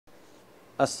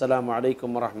আসসালামু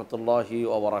আলাইকুম রহমতুল্লাহি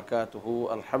ওবরাকাতুহু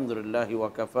আলহামদুলিল্লাহি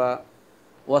ওয়াকাফা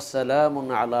ওয়াসসালামুন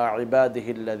আলা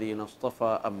ইবাদিহিল্লাযীনা ইসতাফা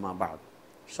আম্মা বা'দ।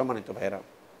 সম্মানিত ভাইরা,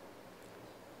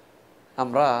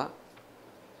 আমরা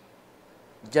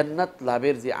জান্নাত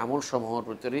লাভের যে আমল সমূহের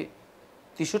ভিতরে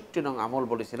 ৬৩ নং আমল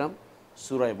বলেছিলাম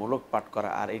সূরা মুলক পাঠ করা।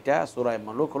 আর এটা সূরা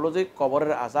মুলক হলো যে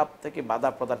কবরের আযাব থেকে বাধা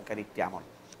প্রদানকারী একটি আমল।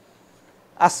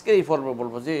 আজকে এই পর্বে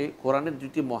বলবো যে কোরআনের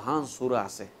দুটি মহান সূরা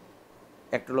আছে,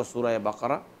 একটা হলো সূরা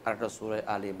বাকারা আর একটা সূরা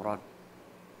আলে ইমরান।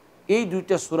 এই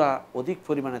দুইটা সূরা অধিক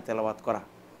পরিমাণে তেলাওয়াত করা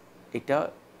এটা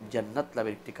জান্নাত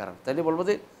লাভের একটি কারণ। তাইলে বলবো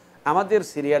যে আমাদের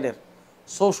সিরিয়ালের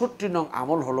 ৬৪ নং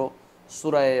আমল হলো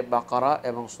সূরা বাকারা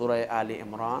এবং সূরা আলে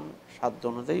ইমরান সাধ্য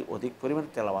অনুযায়ী অধিক পরিমাণে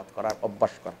তেলাওয়াত করার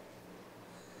অভ্যাস করা।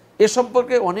 এ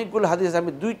সম্পর্কে অনেকগুলো হাদিস,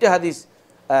 আমি দুইটা হাদিস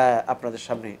আপনাদের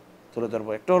সামনে তুলে ধরবো।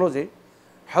 একটা হলো যে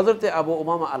হযরতে আবু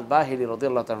উমামা আল বাহিলি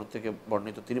রাদিয়াল্লাহু তাআলা থেকে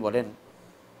বর্ণিত, তিনি বলেন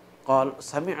قال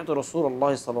سمعت رسول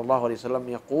الله صلى الله عليه وسلم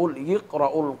يقول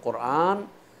يقرأوا القرآن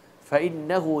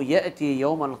فإنه يأتي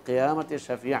يوم القيامة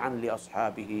شفيعا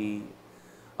لأصحابه।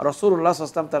 রাসূলুল্লাহ সাল্লাল্লাহু আলাইহি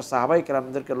ওয়াসাল্লাম তার সাহাবায়ে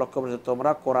কেরামদেরকে লক্ষ্য করে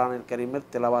তোমরা কোরআনুল কারীমের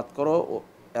তেলাওয়াত করো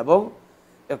এবং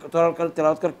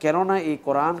তেলাওয়াত করো, কেননা এই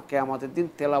কোরআন কিয়ামতের দিন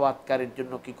তেলাওয়াতকারীর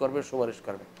জন্য কি করবে? সুপারিশ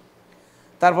করবে।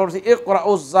 তারপর বলছে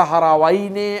ইকরাউজ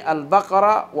জাহরাওয়াইনি আল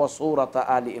বাকারা ওয়া সূরাতা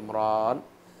আলি ইমরান।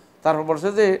 তারপর বলছে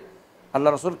যে আল্লাহ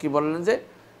রাসূল কি বললেন যে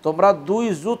তোমরা দুই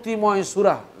জ্যোতিময়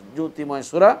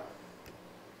সূরা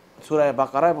সূরা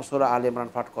বাকারা এবং সূরা আলে ইমরান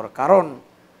পাঠ করো, কারণ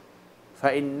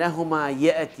ফাইন্নাহুমা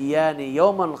ইয়াতিয়ানি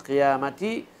ইয়াউমাল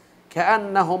কিয়ামাতি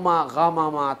কাআন্নাহুমা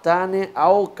গামামাতানি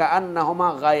আও কাআন্নাহুমা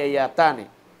গায়ায়াতানি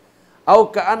আও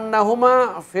কাআন্নাহুমা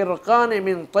ফিরকানি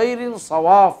মিন তাইরিন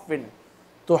সাওয়াফিন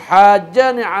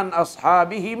তুহাজ্জানি আন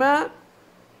আসহাবিহিমা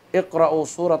ইকরাউ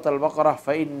সূরাতাল বাকারা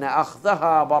ফাইন্না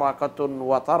আখযাহা বারাকাতুন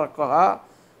ওয়া তারকাহা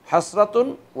হাসরাতুন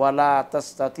ওয়ালা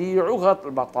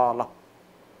তাস্তাতিউহাল বাতালা।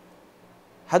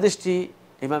 হাদিসটি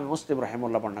ইমাম মুসলিম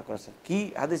রাহিমাহুল্লাহ বর্ণনা করেছেন। কি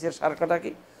হাদিসের সারকাটা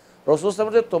কি? রাসূল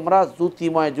সাল্লাল্লাহু আলাইহি ওয়াসাল্লাম তোমরা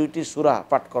জ্যোতিময় দুইটি সূরা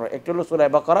পাঠ করো, একটা হলো সূরা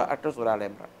বাকারা, একটা সূরা আলে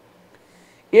ইমরান।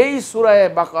 এই সূরা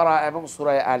বাকারা এবং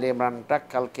সূরা আলে ইমরানটা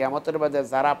কাল কিয়ামতের মাঠে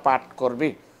যারা পাঠ করবে,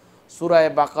 সূরা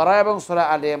বাকারা এবং সূরা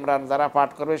আলে ইমরান যারা পাঠ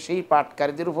করবে, সেই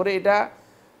পাঠকারীদের উপরে এটা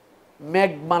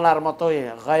মেঘমালার মতো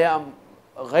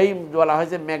গাইম বলা হয়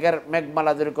যে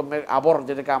মেঘমালা, যেরকম আবর,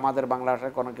 যেটাকে আমাদের বাংলা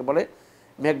ভাষায় অনেকে বলে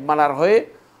মেঘমালার হয়ে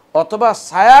অথবা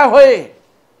ছায়া হয়ে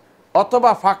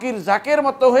অথবা ফাকির জাকের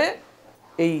মতো হয়ে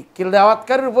এই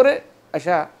তেলাওয়াতকারীর উপরে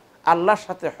আশা আল্লাহর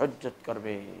সাথে হজ্জত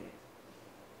করবে।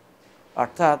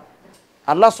 অর্থাৎ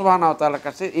আল্লাহ সুবহানাহু ওয়া তাআলার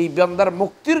কাছে এই বান্দার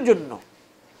মুক্তির জন্য,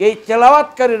 এই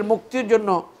তেলাওয়াতকারীর মুক্তির জন্য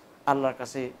আল্লাহর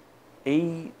কাছে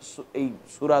এই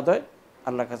সূরাদ্বয়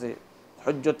আল্লাহর কাছে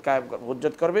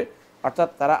হজ্জত করবে। অর্থাৎ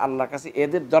তারা আল্লাহর কাছে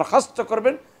এদের দরখাস্ত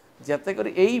করবেন যাতে করে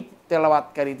এই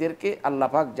তেলাওয়াতকারীদেরকে আল্লাহ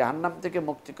পাক জাহান্নাম থেকে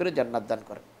মুক্তি করে জান্নাত দান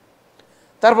করেন।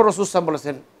 তারপর রাসূল সাল্লাল্লাহু আলাইহি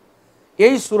ওয়াসাল্লাম বলেছেন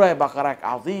এই সূরা বাকারা এক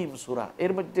আযীম সূরা,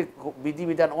 এর মধ্যে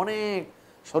বিধিবিধান, অনেক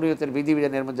শরীয়তের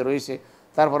বিধিবিধান এর মধ্যে রয়েছে।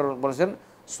 তারপর বলেছেন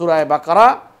সূরা বাকারা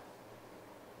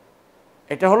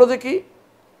এটা হলো যে কি,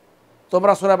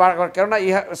 তোমরা সূরা বাকারা, কেননা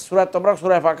তোমরা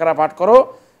সূরা বাকারা পাঠ করো,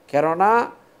 কেননা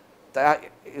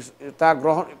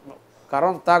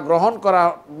তা গ্রহণ করার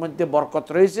মধ্যে বরকত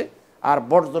রয়েছে আর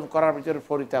বর্জন করার ভিতরে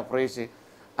পরিতাপ রয়েছে।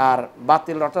 আর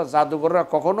বাতিল অর্থাৎ জাদুঘররা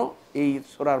কখনো এই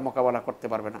সূরার মোকাবেলা করতে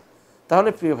পারবে না। তাহলে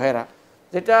প্রিয় ভাইরা,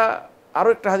 যেটা আরও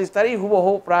একটা হাদিস তারই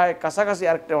হুবহু প্রায় কাছাকাছি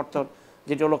আরেকটা অর্থ,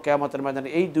 যেটা হলো কিয়ামতের ময়দানে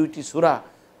এই দুইটি সূরা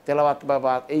তেলাওয়াত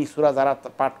বা এই সূরা যারা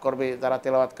পাঠ করবে, যারা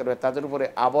তেলাওয়াত করবে, তাদের উপরে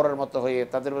আবরের মতো হয়ে,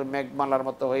 তাদের উপরে মেঘমালার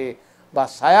মতো হয়ে বা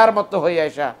ছায়ার মতো হয়ে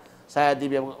আসা ছায়া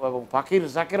দিবে এবং পাখির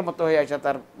জাকের মতো হয়ে আসা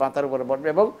তার মাথার উপরে বসবে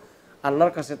এবং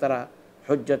আল্লাহর কাছে তারা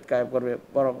হজ্জত কায়েম করবে,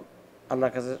 বরং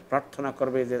আল্লাহর কাছে প্রার্থনা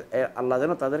করবে যে আল্লাহ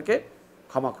যেন তাদেরকে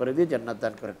ক্ষমা করে দিয়ে জান্নাত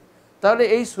দান করেন। তাহলে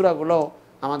এই সূরাগুলো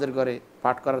আমাদের ঘরে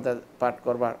পাঠ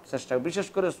করবার চেষ্টা, বিশেষ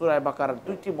করে সূরা বাকারার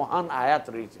দুইটি মহান আয়াত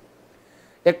রয়েছে,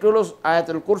 একটি হলো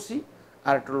আয়াতুল কুরসি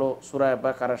আর একটা হলো সূরা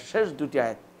বাকারার শেষ দুটি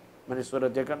আয়াত। মানে সূরা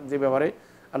যে ব্যাপারে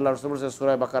আল্লাহ রাসূল বলেছেন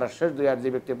সূরা বাকারার শেষ দুই আয়াত যে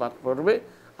ব্যক্তি পাঠ করবে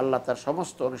আল্লাহ তার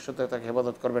সমস্ত অনিষ্টতা তাকে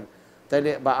হেফাজত করবেন,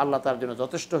 তাইলে বা আল্লাহ তার জন্য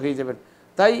যথেষ্ট হয়ে যাবেন।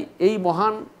 তাই এই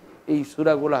মহান এই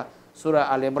সূরাগুলা, সূরা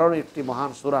আলে ইমরান একটি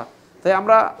মহান সূরা। তাই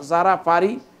আমরা যারা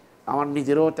পারি, আমার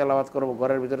নিজেরও তেলাওয়াত করব,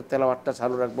 ঘরের ভিতরে তেলাওয়াতটা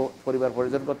চালু রাখবো, পরিবার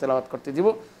পরিজনকেও তেলাওয়াত করতে দিব,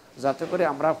 যাতে করে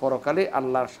আমরা পরকালে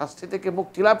আল্লাহর শাস্তি থেকে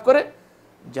মুক্তি লাভ করে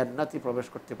জান্নাতে প্রবেশ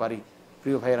করতে পারি।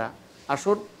 প্রিয় ভাইরা,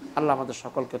 আসুন আল্লাহ আমাদের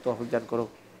সকলকে তৌফিক দান করুক।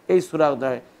 এই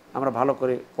সূরাদ্বয় আমরা ভালো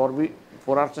করে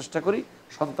পড়ার চেষ্টা করি,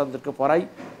 সন্তানদেরকে পড়াই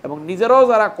এবং নিজেরাও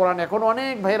যারা কোরআন, এখন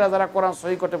অনেক ভাইরা যারা কোরআন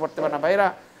সহি করতে পড়তে পারে না, ভাইরা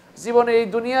জীবনে এই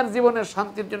দুনিয়ার জীবনের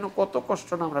শান্তির জন্য কত কষ্ট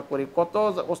না আমরা করি, কত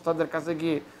ওস্তাদের কাছে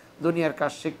গিয়ে দুনিয়ার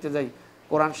কাজ শিখতে যাই,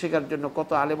 কোরআন শেখার জন্য কত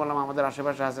আলেম ওলামা আমাদের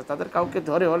আশেপাশে আছে, তাদের কাউকে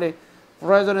ধরে হলে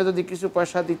প্রয়োজনে যদি কিছু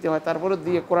পয়সা দিতে হয় তারপরে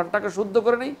দিয়ে কোরআনটাকে শুদ্ধ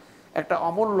করে নেই, একটা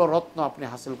অমূল্য রত্ন আপনি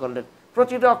হাসিল করলেন।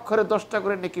 প্রতিটা অক্ষরে 10টা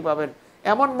করে নেকি পাবেন।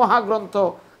 এমন মহাগ্রন্থ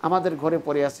আমাদের ঘরে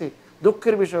পড়ে আছে।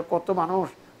 দুঃখের বিষয়, কত মানুষ,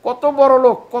 কত বড়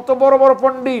লোক, কত বড় বড়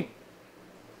পণ্ডিত,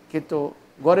 কিন্তু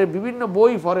ঘরে বিভিন্ন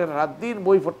বই পড়ে, রাত দিন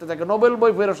বই পড়তে থাকে, নোবেল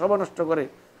বই পড়ে সময় নষ্ট করে,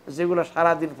 যেগুলো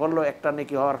সারাদিন পড়লেও একটা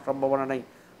নেকি হওয়ার সম্ভাবনা নেই,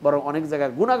 বরং অনেক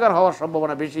জায়গায় গুনাহগার হওয়ার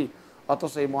সম্ভাবনা বেশি।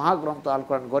 অথচ এই মহাগ্রন্থ আল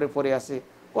কোরআন ঘরে পড়ে আছে,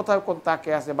 কোথাও কোন তাকে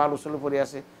আছে, বালুসলে পড়ে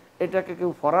আছে, এটাকে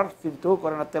কেউ পড়ার চিন্তাও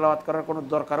করে না, তেলাওয়াত করার কোনো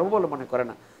দরকারও বলে মনে করে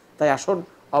না। তাই আসুন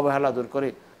অবহেলা দূর করে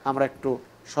আমরা একটু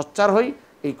সোচ্চার হই,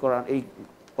 এই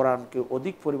কোরআনকে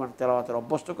অধিক পরিমাণ তেলাওয়াতের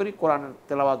অভ্যস্ত করি। কোরআনের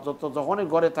তেলাওয়াত যখনই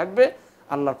ঘরে থাকবে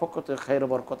আল্লাহর পক্ষ থেকে খায়র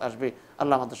বরকত আসবে।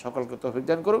 আল্লাহ আমাদের সকলকে তৌফিক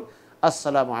দান করুন।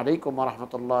 আসসালামু আলাইকুম ওয়া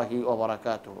রাহমাতুল্লাহি ওয়া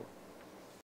বারাকাতুহু।